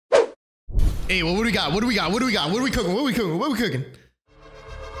Hey, well, what do we got? What do we got? What do we got? What are we cooking? What are we cooking? What are we cooking?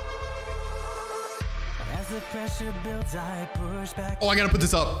 Oh, I gotta put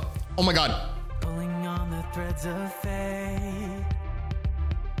this up. Oh my god.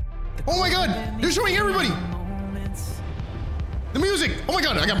 Oh my god, they're showing everybody. The music. Oh my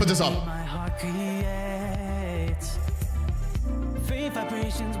god, I gotta put this up.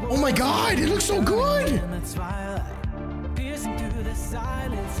 Oh my god, it looks so good.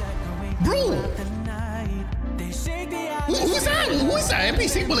 Bro. Who's that? Who is that?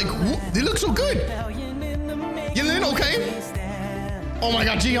 NPC? But like, they look so good. Yelin, okay. Oh my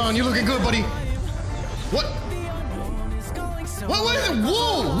god, Gian, you're looking good, buddy. What? What is it?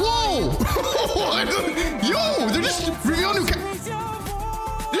 Whoa, whoa. What? Yo, they're just reveal new character.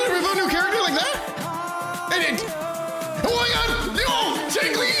 They just reveal new character like that? And it, oh my god, yo,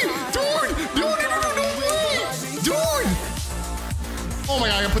 Jake Lee, dude, no way, dude. Oh my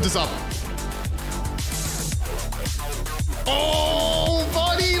god, I gotta put this up. Oh,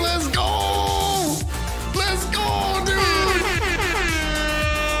 buddy, let's go. Let's go, dude.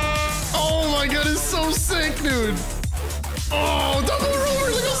 Oh my god, it's so sick, dude. Oh, double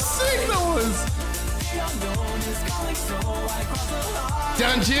roller, look how sick that was.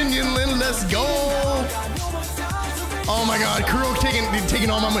 Dungeon Yinlin, let's go. Oh my god, Kuro taking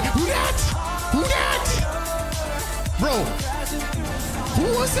all my money. Who that? Who that? Bro, who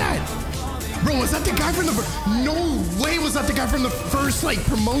was that? Bro, was that the guy from the... No way was that the guy from the first, like,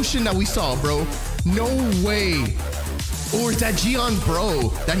 promotion that we saw, bro. No way. Or is that Gion's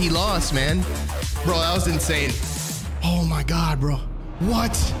bro that he lost, man? Bro, that was insane. Oh my god, bro.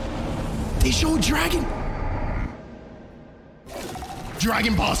 What? They showed Dragon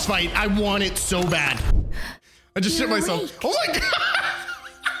boss fight. I want it so bad. I just shit myself. Awake. Oh my god.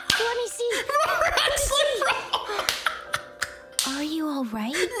 Let me see. Bro. Are you all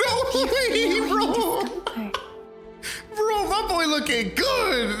right? No way, bro. Bro, my boy looking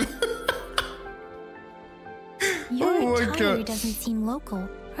good. Your attire doesn't seem local.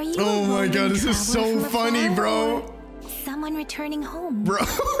 Are you? Oh my god, this is so funny, bro. Someone returning home. Bro,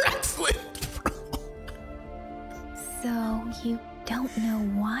 wrestling, bro. So you don't know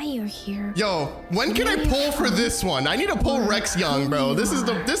why you're here. Yo, when can I pull for this one? I need to pull Rex Young, bro. This is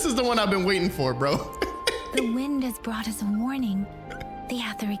the one I've been waiting for, bro. The wind has brought us a warning. The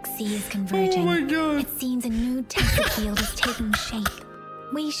Etheric Sea is converging. Oh my god. It seems a new tensor field is taking shape.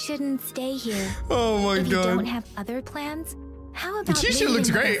 We shouldn't stay here. Oh my god. If you don't have other plans, how about Chisha looks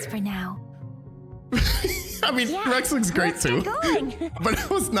great for now? I mean, yeah, Rex looks great too. But it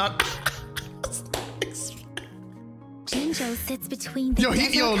was not. Jinjo sits between the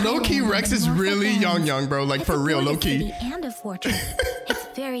yo, low-key Rex is really young, bro. Like, for real, low-key. And a fortress. It's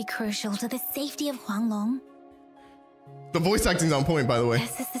very crucial to the safety of Huanglong. The voice acting's on point, by the way.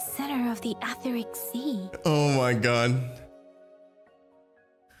 This is the center of the Etheric Sea. Oh my god.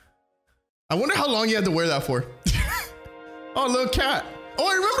 I wonder how long you had to wear that for. Oh, little cat. Oh,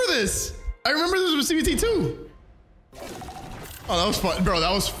 I remember this. I remember this was CBT too. Oh, that was fun, bro.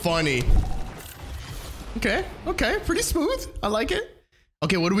 That was funny. Okay, pretty smooth. I like it.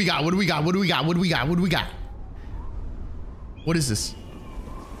 Okay, what do we got? What do we got? What do we got? What do we got? What do we got? What is this?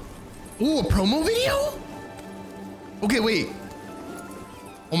 Ooh, a promo video? Okay, wait.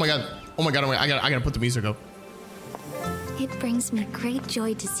 Oh my god. Oh my god. I gotta put the music up. It brings me great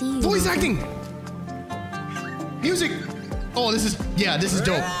joy to see you. Voice acting. Music. Oh, this is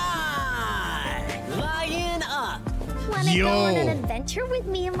dope. Lion up. Wanna go on an adventure with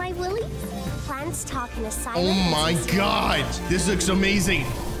me and my Willie? Plans talking aside. Oh my god. This looks amazing.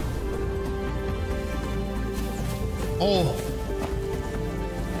 Oh.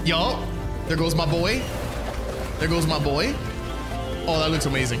 Yo. There goes my boy. There goes my boy. Oh, that looks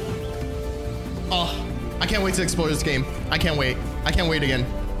amazing. Oh, I can't wait to explore this game. I can't wait. I can't wait again.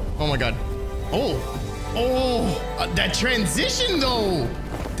 Oh my god. Oh. That transition though.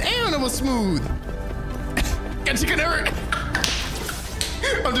 Damn, that was smooth. Got chicken ever.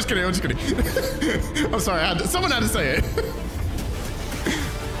 I'm just kidding. I'm sorry. Someone had to say it.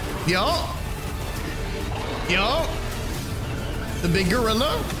 Yo. The big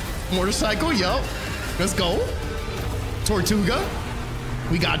gorilla. Motorcycle. Yo. Let's go. Tortuga.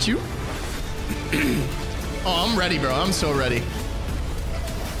 We got you. Oh, I'm ready, bro. I'm so ready.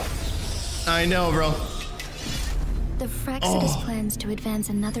 I know, bro. The Fraxidus plans to advance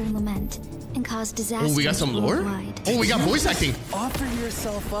another lament and cause disaster. Oh, we got some lore? Oh, we got voice acting. Offer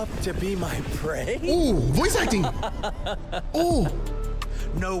yourself up to be my prey? Oh, voice acting. Oh.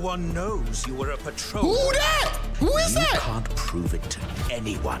 No one knows you were a patrol. Who that? Who is that? You can't prove it to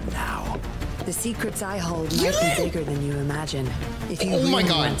anyone now. The secrets I hold might be bigger than you imagine. If you really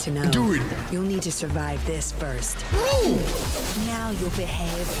want to know, dude, you'll need to survive this first. Bro! Now you'll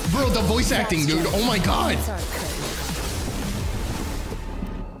behave. Bro, the voice acting, dude. Oh my god.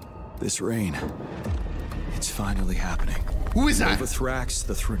 This rain, it's finally happening. Who is that? Thrax,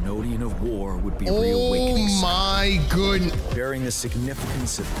 the Threnodian of war, would be reawakening. Oh my goodness. Bearing the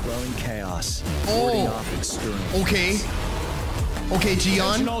significance of quelling chaos, warding off external. Okay. Okay, Gion.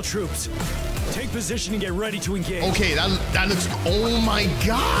 Attention all troops. Take position and get ready to engage. Okay, that looks. Oh my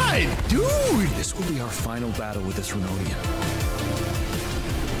god, dude! This will be our final battle with the Threnodian.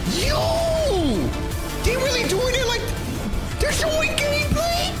 Yo! They really doing it like they're showing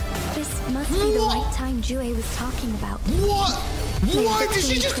gameplay? This must be the right time Jue was talking about. What? Why did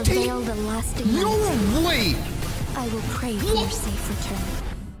she just take? The lasting No way! I will pray for your safe return.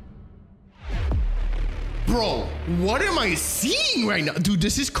 Bro, what am I seeing right now? Dude,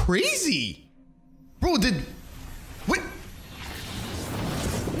 this is crazy. Bro, what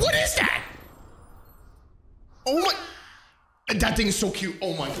is that? Oh my, that thing is so cute.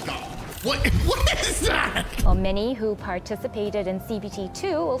 Oh my god. What is that? Well, many who participated in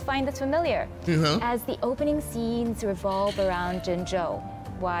CBT2 will find this familiar, as the opening scenes revolve around Jinzhou.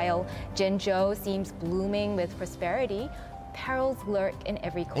 While Jinzhou seems blooming with prosperity, perils lurk in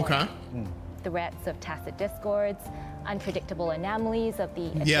every corner. Okay. Threats of tacit discords, unpredictable anomalies of the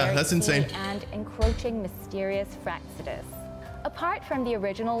that's insane, and encroaching mysterious Fraxidus. Apart from the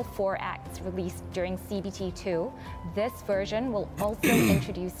original 4 acts released during CBT2, this version will also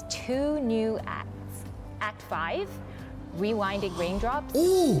introduce 2 new acts. Act 5, Rewinding Raindrops,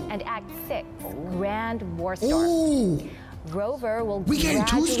 and Act 6, Grand Warstorm. Grover will getting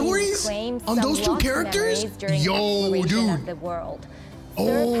 2 stories on those 2 characters? Yo, dude. Of the world.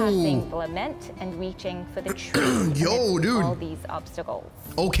 Surpassing the lament and reaching for the truth. Yo, dude. All these obstacles.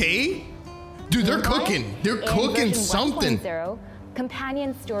 Okay. Dude, they're cooking. They're cooking something. 1.0,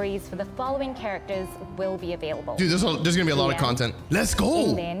 companion stories for the following characters will be available. Dude, there's gonna be a lot of content. Let's go.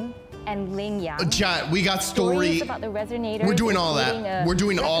 Lin and Ling Yang. Chat, we got story. About the Resonators, we're doing all that. We're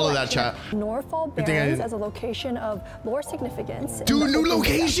doing all of that, chat. Norfolk Barrens as a location of lore significance. Dude, new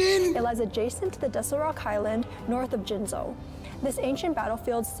location. It lies adjacent to the Desolate Rock Highland, north of Jinzhou. This ancient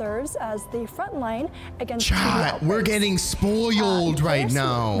battlefield serves as the front line against chat. We're getting spoiled right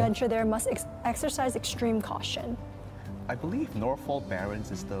now. Venture there must exercise extreme caution. I believe Norfolk Barrens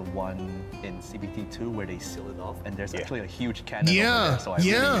is the one in CBT2 where they seal it off, and there's actually a huge cannon over there. So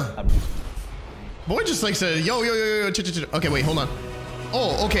I Boy just like said, yo. Okay, wait, hold on.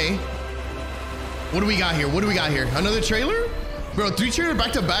 Oh, okay. What do we got here? What do we got here? Another trailer? Bro, 3 trailer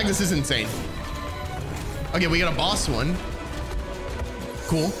back to back. This is insane. Okay, we got a boss one.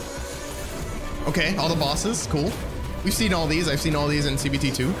 Cool. Okay, all the bosses, cool. We've seen all these. I've seen all these in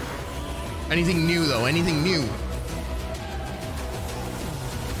CBT2. Anything new though? Anything new?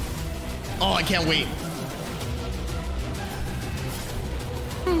 Oh, I can't wait.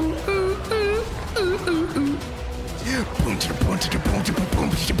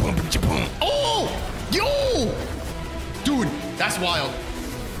 Oh, yo, dude, that's wild.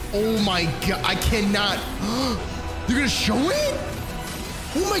 Oh my god, I cannot. You're gonna show it?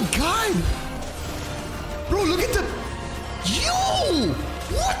 Oh my god! Bro, look at the... Yo!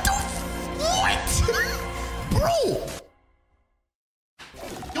 What the... What? Bro!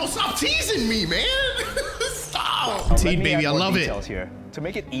 Yo, stop teasing me, man! Stop! Teed, baby, I love it. Here. To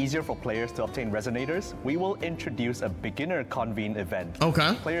make it easier for players to obtain Resonators, we will introduce a beginner convene event.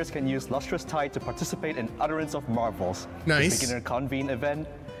 Okay. Players can use Lustrous Tide to participate in Utterance of Marvels. Nice. The beginner convene event.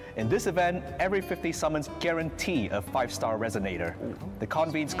 In this event, every 50 summons guarantee a 5-star Resonator. The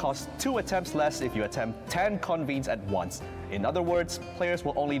convenes cost 2 attempts less if you attempt 10 convenes at once. In other words, players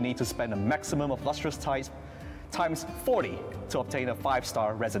will only need to spend a maximum of Lustrous Tides times 40 to obtain a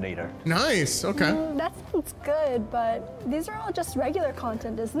 5-star Resonator. Nice, okay. That sounds good, but these are all just regular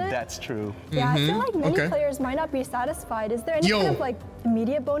content, isn't it? That's true. Yeah, I feel like many players might not be satisfied. Is there any kind of like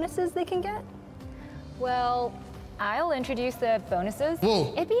immediate bonuses they can get? Well, I'll introduce the bonuses.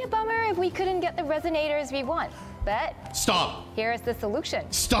 Whoa. It'd be a bummer if we couldn't get the Resonators we want, but... Stop. Here is the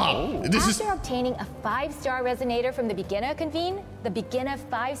solution. Stop. After obtaining a 5-star Resonator from the beginner convene, the beginner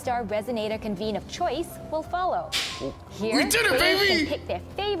 5-star Resonator convene of choice will follow. Here, we did it, baby! Can pick their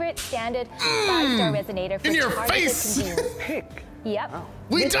favorite standard 5-star Resonator for in your targeted face. convenes. Pick. Yep.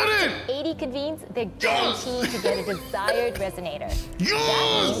 We did it! 80 convenes, they're guaranteed to get a desired Resonator.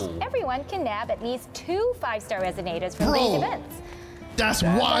 That means everyone can nab at least 2 5-star Resonators from these events. That's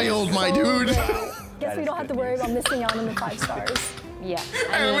wild, my dude. Guess we don't have to worry about missing out on the 5 stars. Yeah.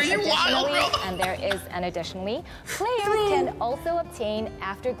 And there is an additionally. Players can also obtain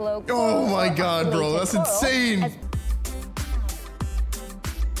Afterglow. Oh my god, bro, that's insane.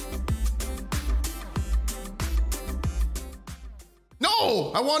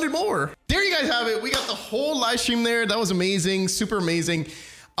 No, I wanted more. There you guys have it. We got the whole live stream there. That was amazing, super amazing.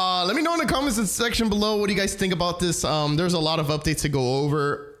 Let me know in the comments section below what do you guys think about this. There's a lot of updates to go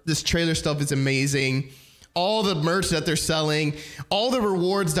over. This trailer stuff is amazing. All the merch that they're selling, all the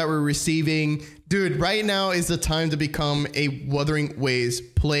rewards that we're receiving. Dude, right now is the time to become a Wuthering Waves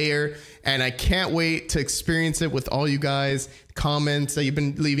player, and I can't wait to experience it with all you guys. Comments that you've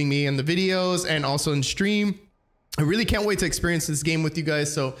been leaving me in the videos and also in stream. I really can't wait to experience this game with you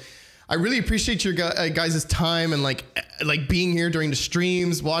guys. So I really appreciate your guys' time and like being here during the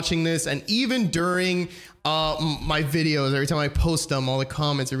streams, watching this, and even during my videos. Every time I post them, all the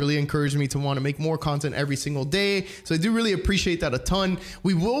comments, it really encouraged me to want to make more content every single day. So I do really appreciate that a ton.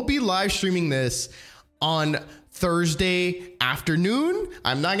 We will be live streaming this on Thursday afternoon.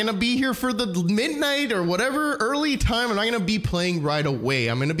 I'm not gonna be here for the midnight or whatever early time. I'm not gonna be playing right away.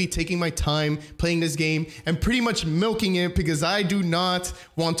 I'm gonna be taking my time playing this game and pretty much milking it because I do not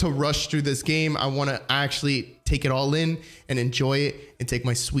want to rush through this game. I want to actually take it all in and enjoy it and take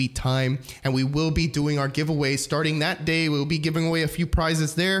my sweet time. And we will be doing our giveaway starting that day. We'll be giving away a few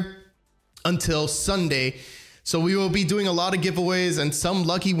prizes there until Sunday. So we will be doing a lot of giveaways, and some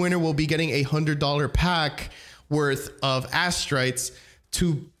lucky winner will be getting a $100 pack worth of Astrites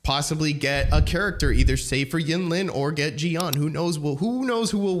to possibly get a character, either save for Yinlin or get Jian. Who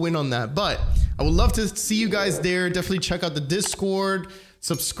knows who will win on that? But I would love to see you guys there. Definitely check out the Discord,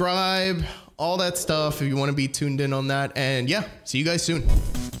 subscribe, all that stuff if you want to be tuned in on that. And yeah, see you guys soon.